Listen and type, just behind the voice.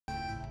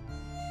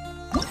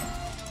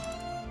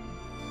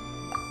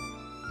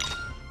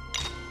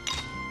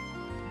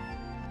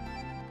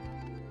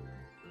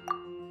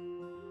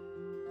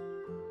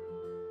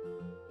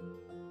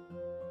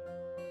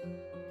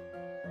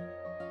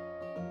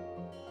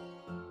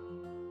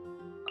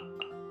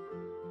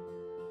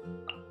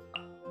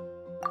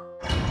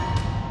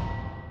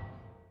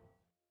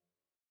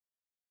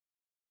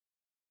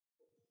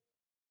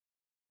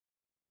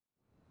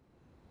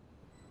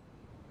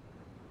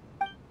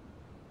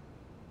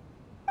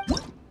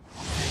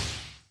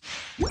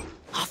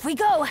we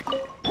go!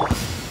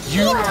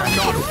 You are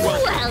not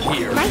welcome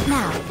here. Right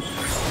now.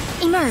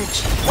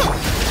 Emerge.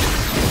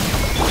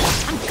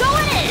 I'm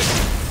going in!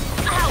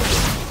 Ow!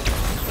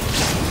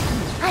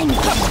 I'm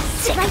getting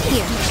sick. Right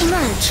here.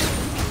 Emerge.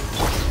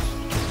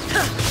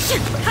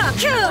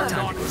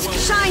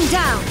 Shine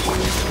down!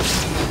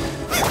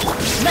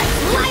 Let's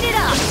light it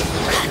up!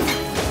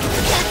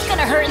 That's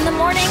gonna hurt in the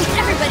morning.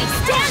 Everybody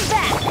stand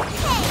back!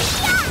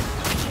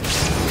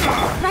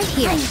 Right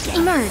here.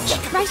 Emerge.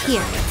 Right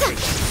here.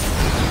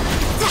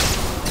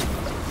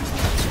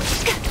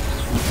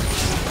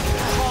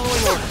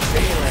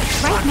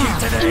 Right now.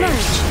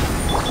 Emerge.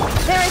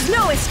 There is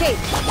no escape.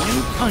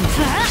 You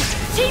country.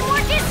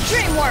 Teamwork is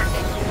dreamwork.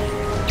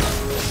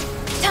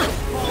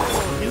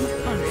 New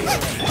country.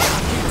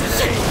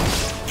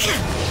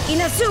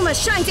 Inazuma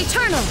shines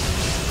eternal.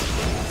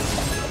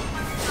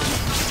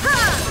 Ha!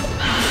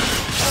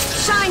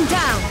 Shine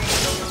down.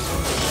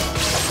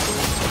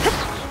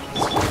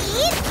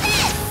 Eat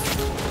this!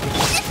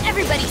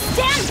 Everybody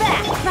stand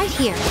back! Right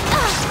here.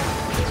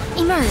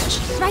 Emerge.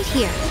 Right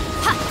here.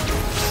 Ha!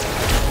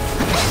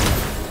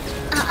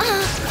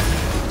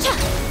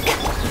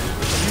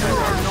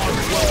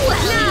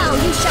 Now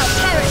you shall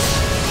perish!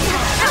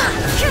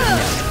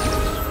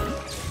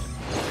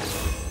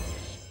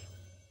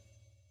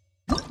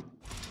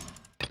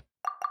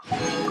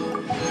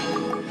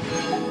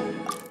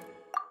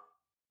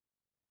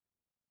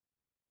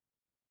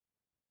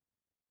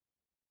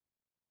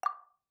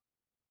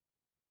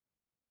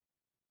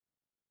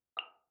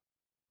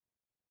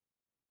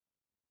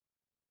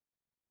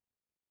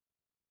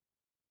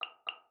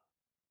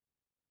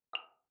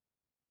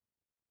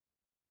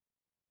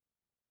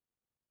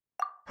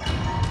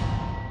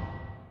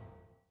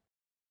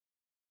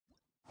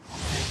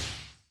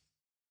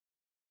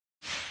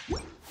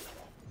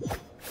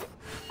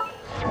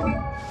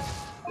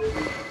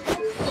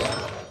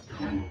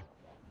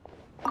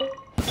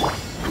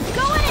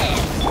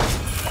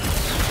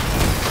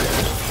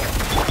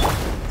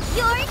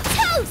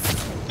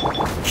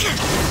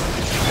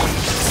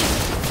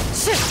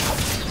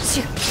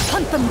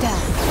 Hunt them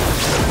down.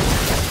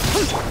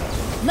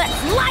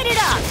 Let's light it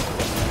up!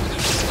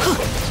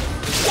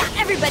 Yeah,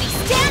 everybody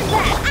stand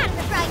back! Out of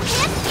the frying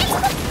pan,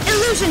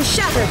 illusion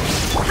shattered!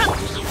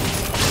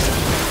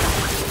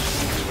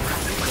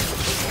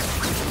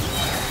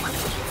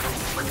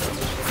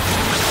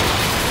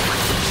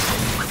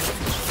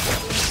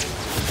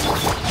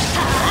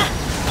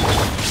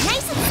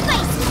 Nice and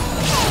spicy!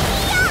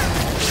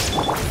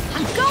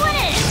 I'm going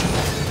in!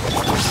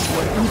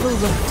 Where evil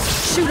lurks,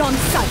 shoot on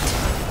sight!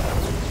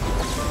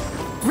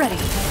 Ready.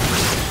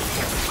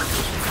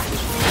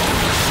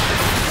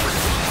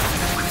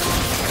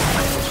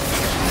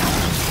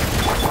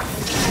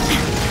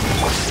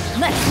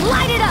 Let's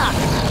light it up!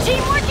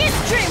 Teamwork is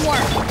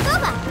dreamwork!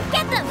 Booba,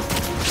 get them!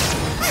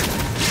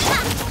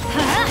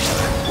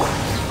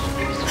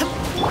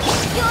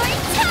 You're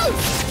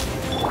toast!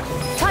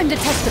 Time to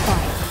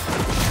testify.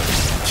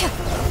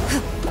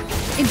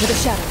 Into the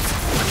shadows.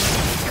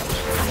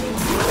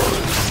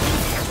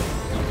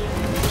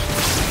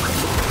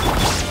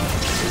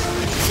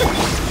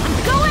 I'm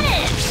going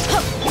in!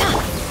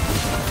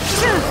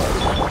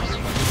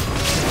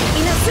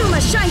 Inazuma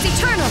shines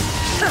eternal!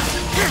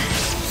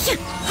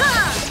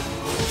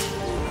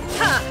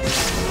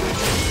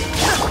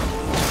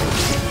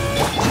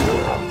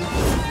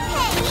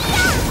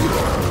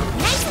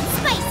 Nice and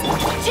spicy!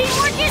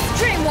 Teamwork is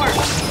dreamwork!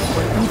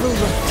 Where evil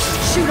lurks,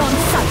 shoot on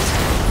sight!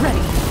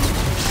 Ready!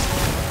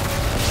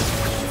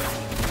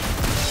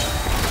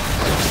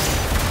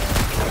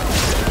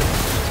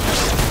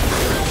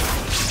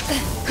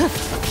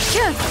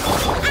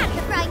 Out of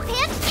the frying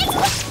pan,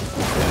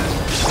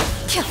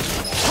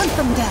 hunt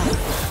them down!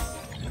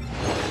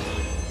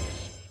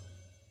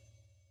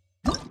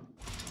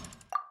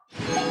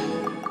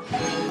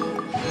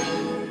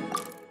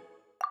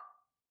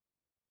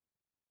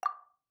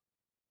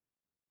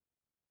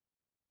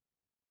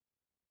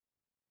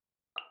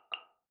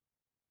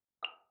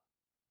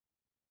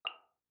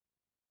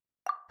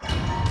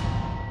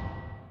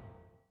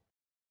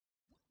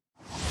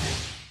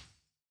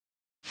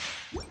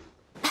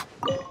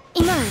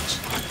 Emerge.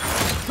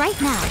 Right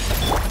now.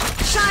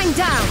 Shine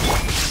down.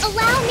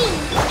 Allow me.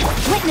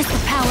 Witness the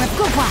power of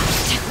Gua.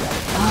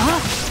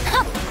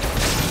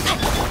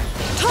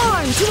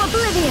 Torn to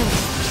oblivion.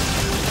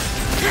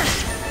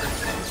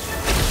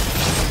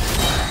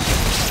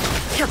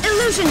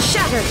 Illusion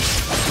shattered.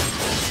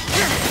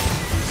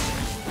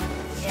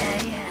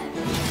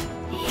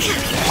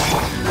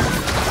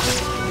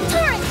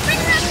 Torrent,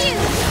 bring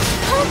refuge.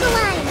 Hold the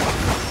line.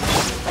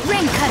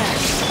 Rain cutter.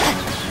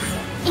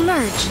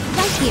 Emerge,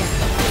 right here.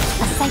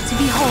 A sight to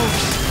behold.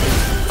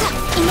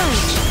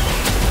 Emerge.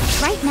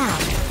 Right now.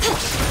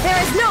 There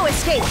is no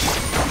escape.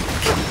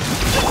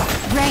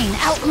 Rain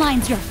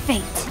outlines your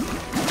fate.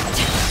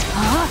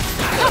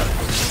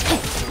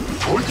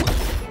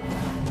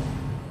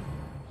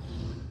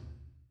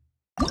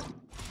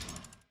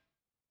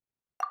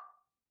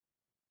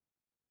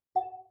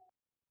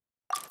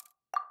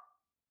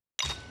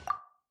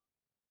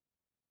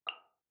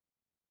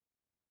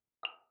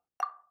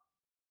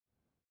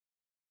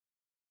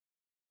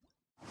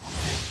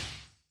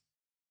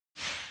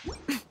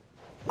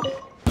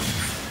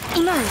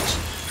 Emerge.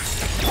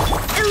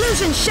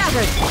 Illusion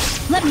shattered!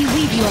 Let me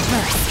weave you a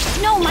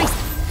verse. No, my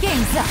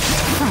game's up.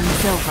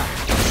 Fun's over.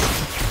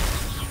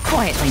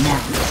 Quietly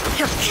now.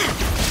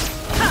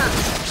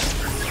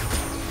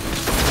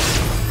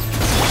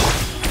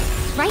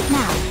 Right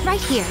now,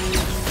 right here.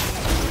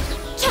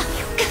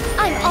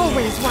 I'm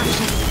always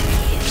watching.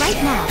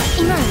 Right now,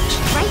 emerge.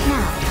 Right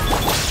now.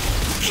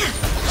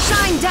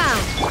 Shine down!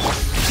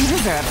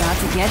 These are about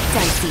to get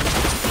dicey.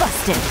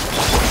 Busted.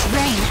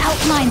 Rain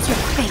outlines your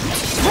fate.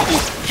 Let me...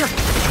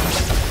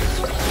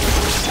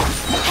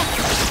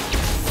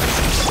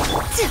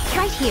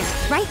 Right here,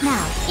 right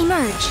now.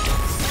 Emerge.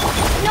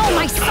 No,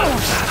 my soul!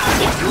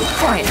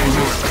 Quiet.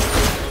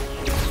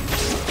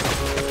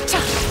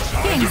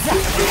 Game's up.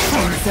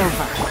 Time's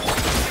over.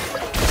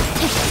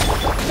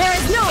 There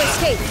is no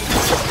escape!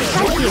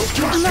 Right here.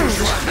 Emerge.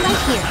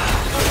 Right here.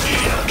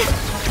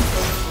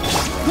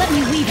 Let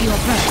me weave you a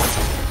verse.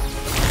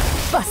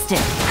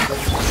 Busted.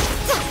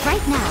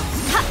 Right now.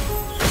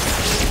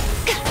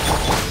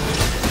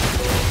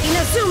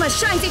 Inazuma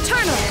shines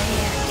eternal!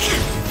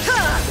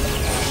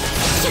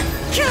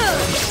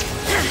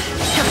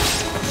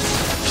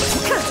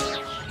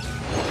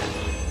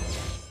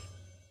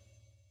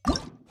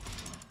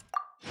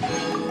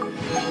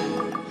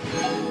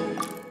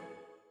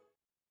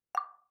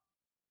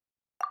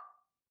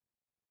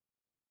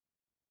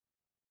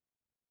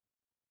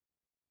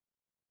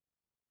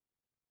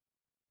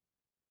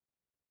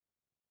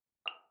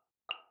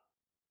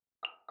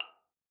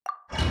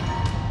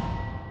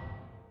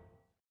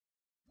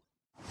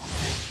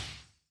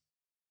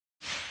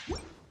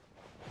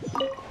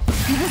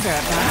 These are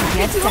about to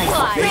get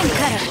dicey. Rain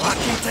cutter.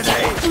 Lucky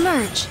today.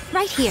 Emerge.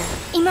 Right here.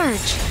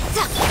 Emerge.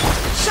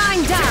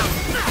 Shine down!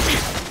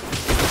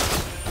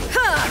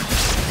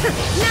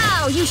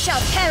 Now you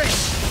shall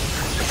perish!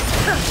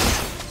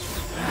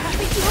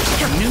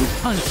 New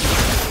punch.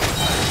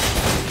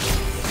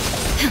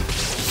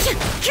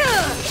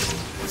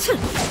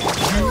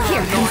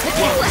 Here comes the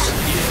catch.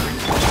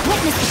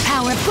 Witness the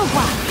power of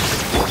Guwa.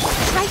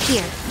 Right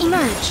here.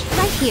 Emerge.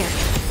 Right here.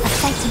 A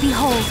sight to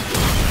behold.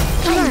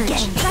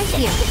 Emerge. Right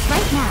here.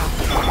 Right now.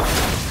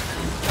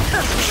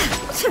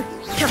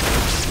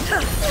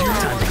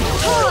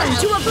 Torn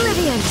to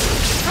oblivion!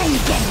 I'm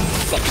getting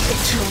sick of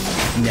this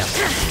one. No.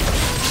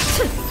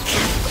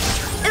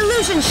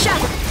 Illusion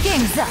shattered!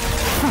 Game's up.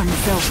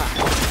 Fun's over.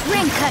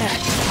 Rain cutter.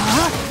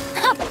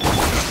 Hup.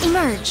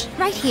 Emerge.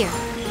 Right here.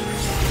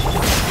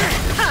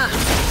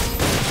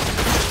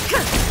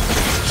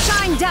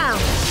 Shine down!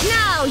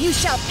 Now you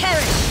shall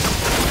perish!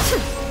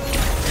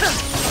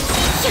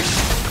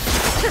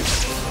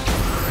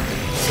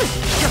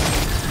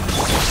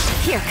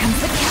 Here comes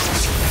the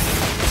catch.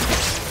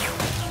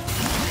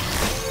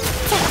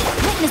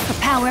 Witness the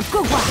power of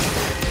Guwa.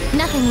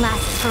 Nothing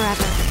lasts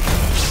forever.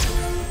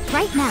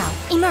 Right now,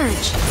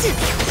 emerge.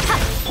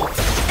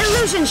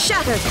 Illusion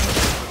shattered!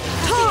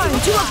 Torn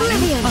to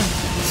oblivion!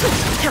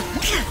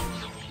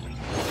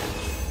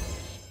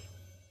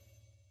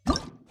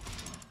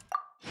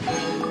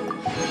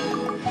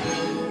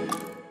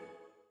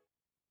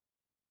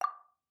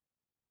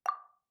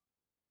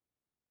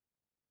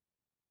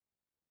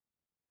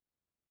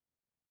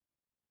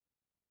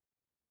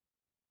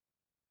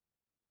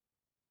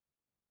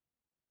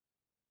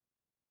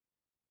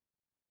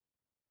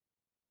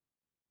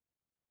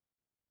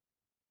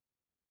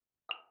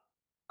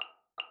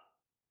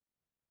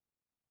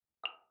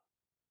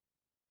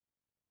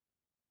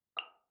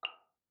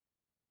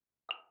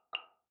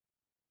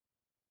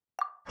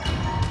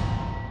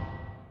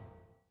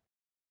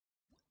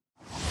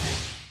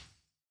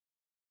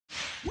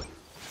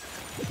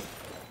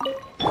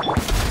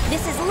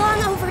 This is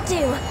long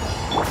overdue.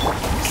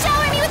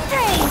 Shower me with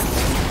praise.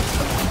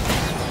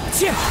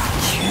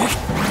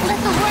 Let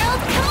the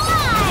world come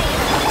alive.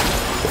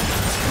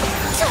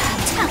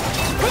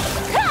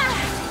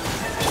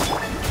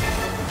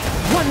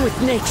 One with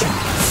nature.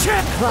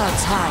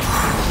 Clouds high.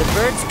 The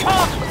birds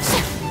come.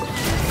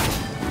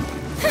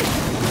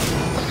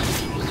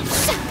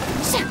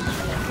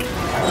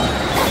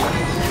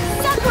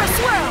 Sakura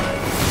swirl.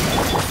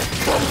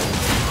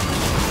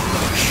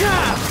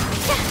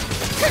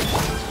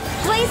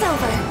 Blaze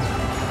over.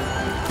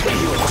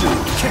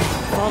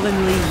 Fallen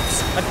leaves.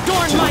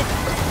 Adorn my...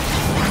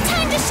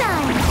 Time to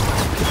shine.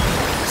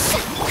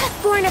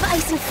 Born of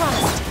ice and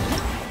frost.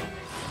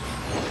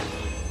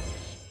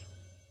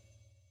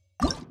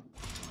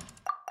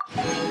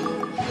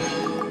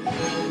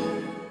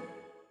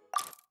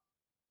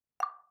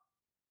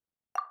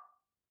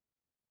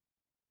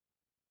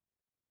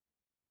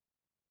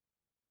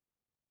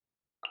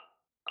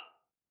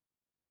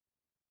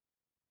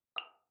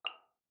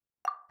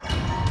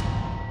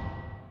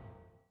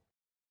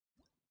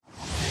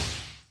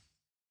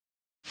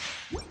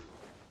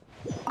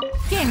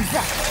 Game's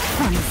up.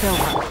 Fun's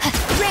over.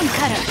 Rain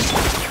cutter.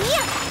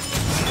 Yeah.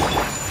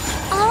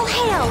 All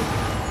hail.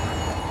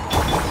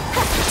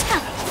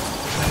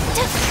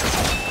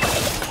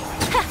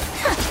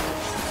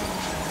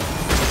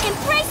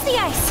 Embrace the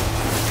ice.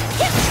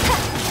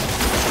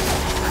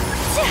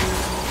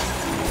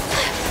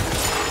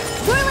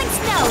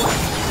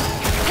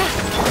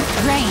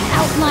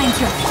 outlines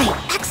your fate.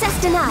 Access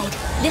denied.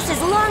 This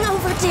is long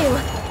overdue.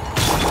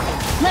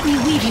 Let me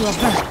weave you a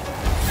bird.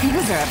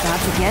 Things are about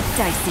to get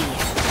dicey.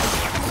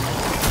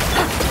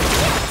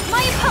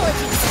 My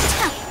apologies.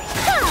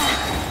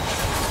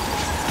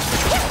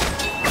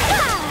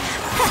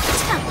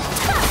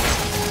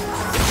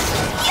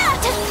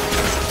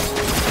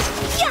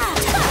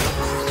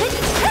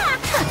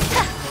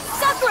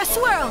 Sakura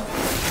swirl.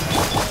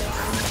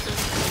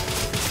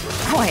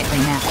 Quietly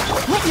now.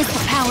 Witness the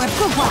power of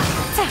Gugwa.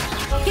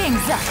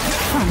 Game's up.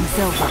 Fun's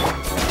over.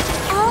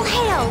 All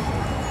hail.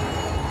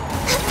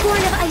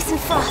 Born of ice and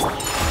frost.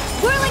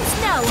 Whirling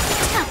snow.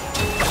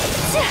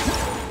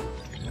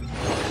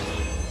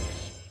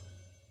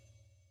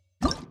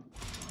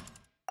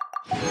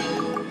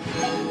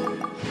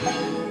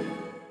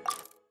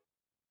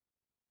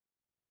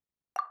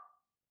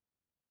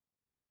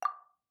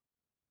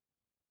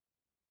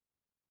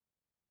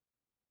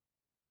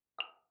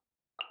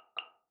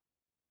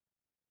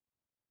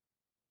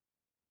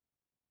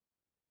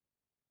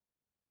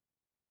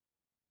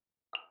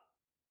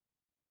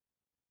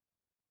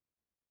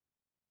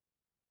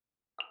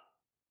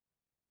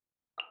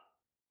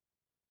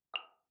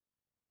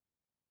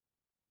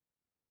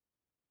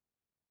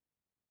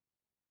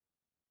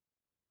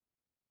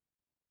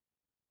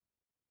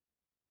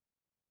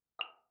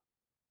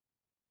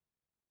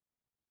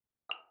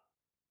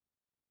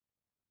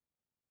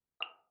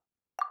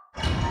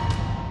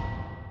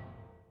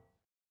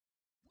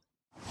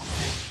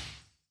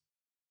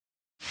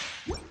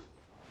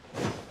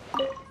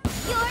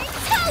 You're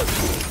toast!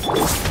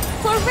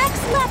 For Rex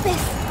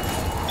Lapis!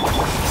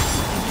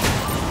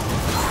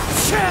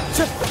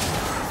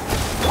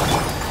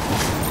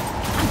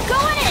 I'm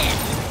going in!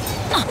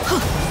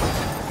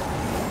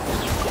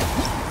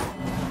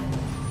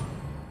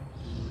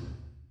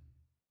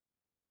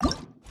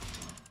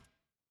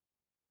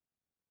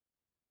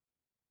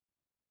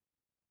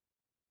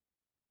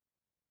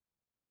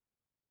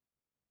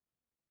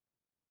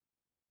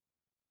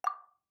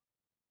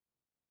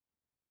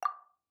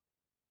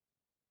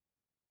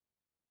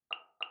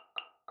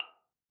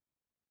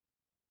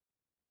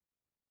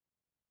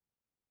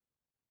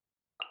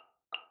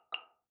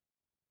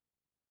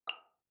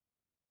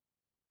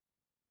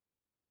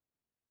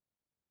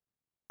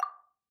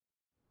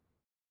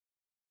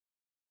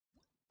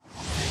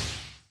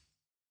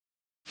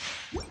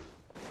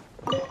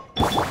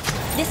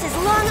 This is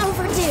long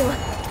overdue.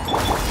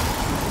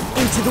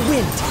 Into the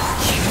wind.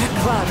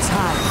 Clouds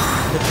high.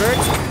 The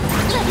birds.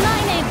 Let my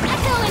name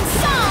echo in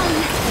song!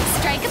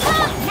 Strike a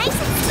pop! Nice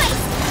and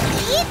spicy!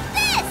 Eat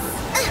this!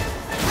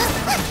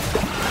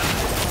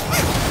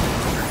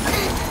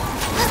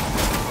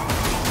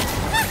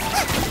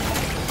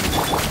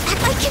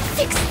 I can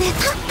fix this.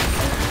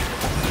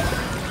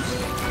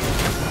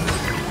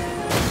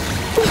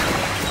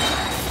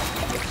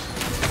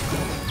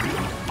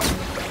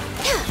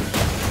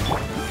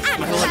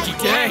 What a lucky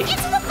day!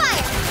 Into the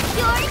fire!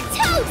 You're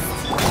toast!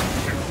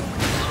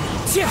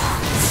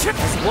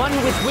 As one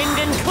with wind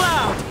and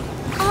cloud.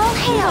 All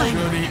hail.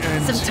 Journey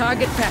ends. Some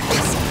target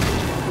practice.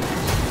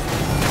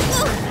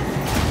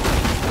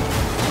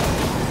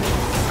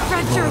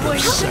 Spread your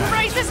wings and sad.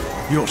 rises!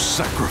 Your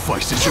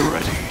sacrifice is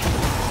ready.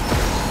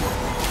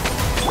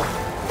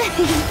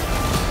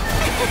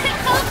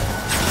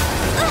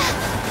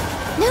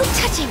 No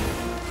touching.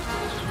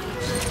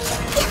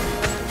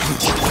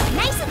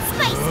 Nice and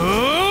spicy!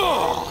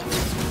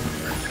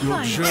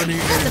 Your journey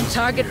Some ends.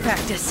 target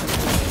practice.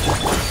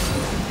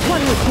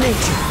 One with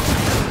nature.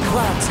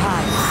 Clouds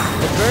high.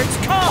 The birds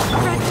call.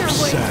 Spread your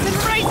wings sad. and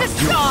rise a Your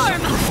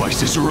storm!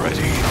 sacrifice is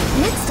ready.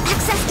 Next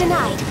access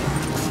denied.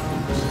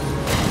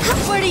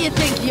 Where do you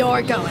think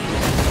you're going?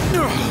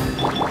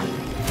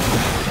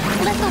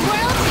 Let the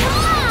world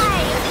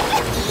collide!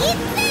 Eat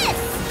this!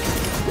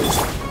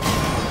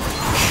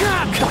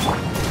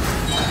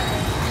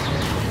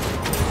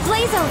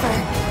 Blaze over.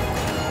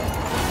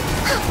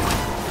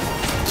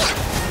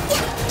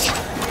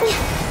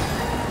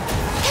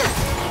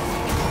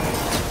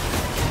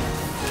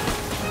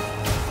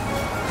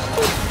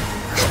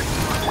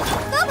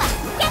 Boba,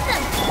 get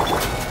them!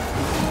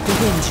 The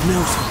wind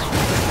knows it.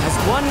 As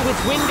one with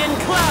wind and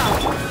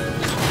cloud.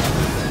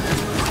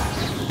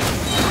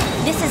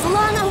 This is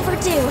long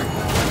overdue.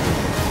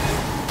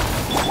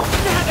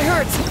 That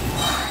hurts.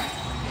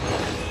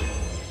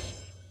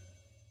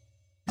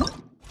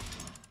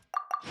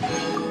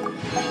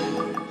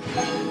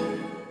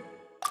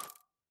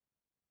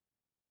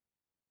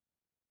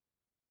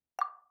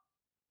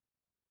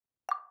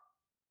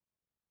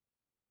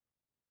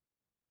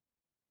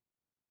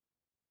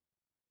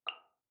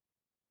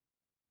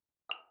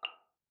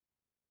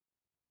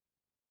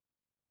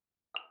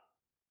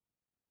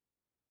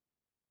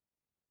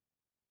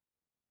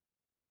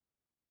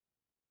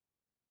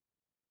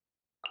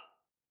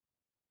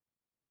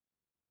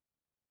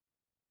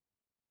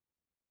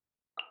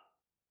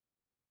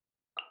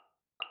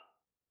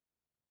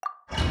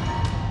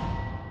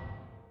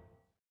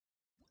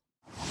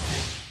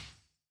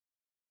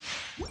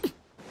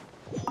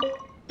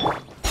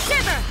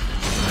 Shiver!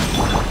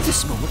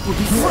 This moment will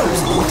be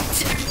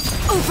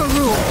frozen. for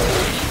rule.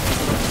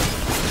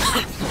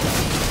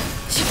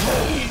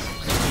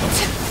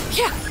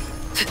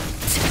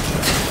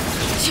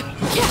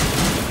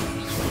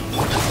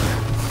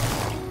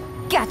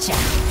 Gotcha.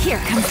 Here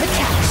comes the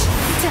catch.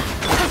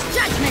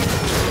 Judgment.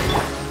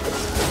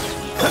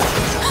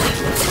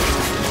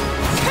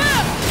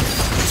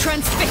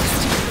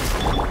 Transfixed.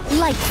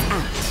 Lights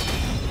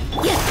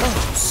out. Yes.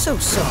 Oh, so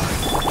sorry.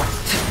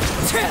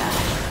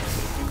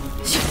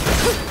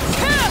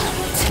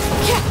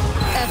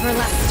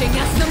 Everlasting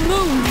as the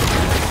moon.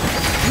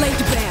 Laid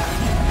bare.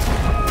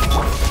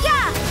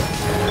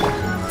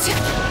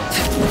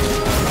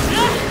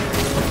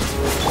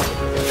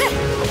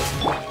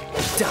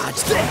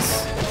 Dodge this.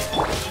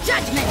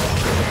 Judgment.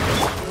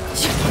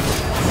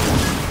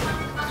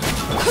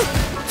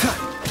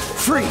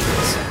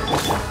 Freeze.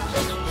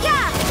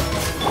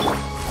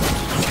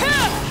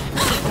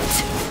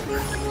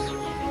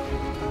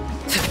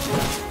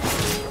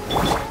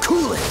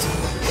 Cool it.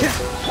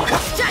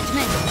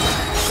 Judgment.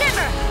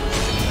 Shiver.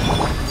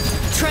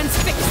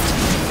 Transfixed.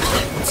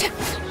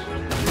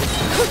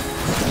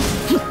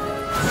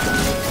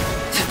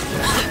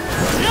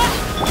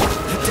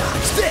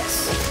 Dodge this.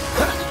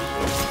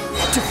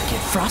 Don't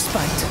get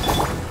frostbite.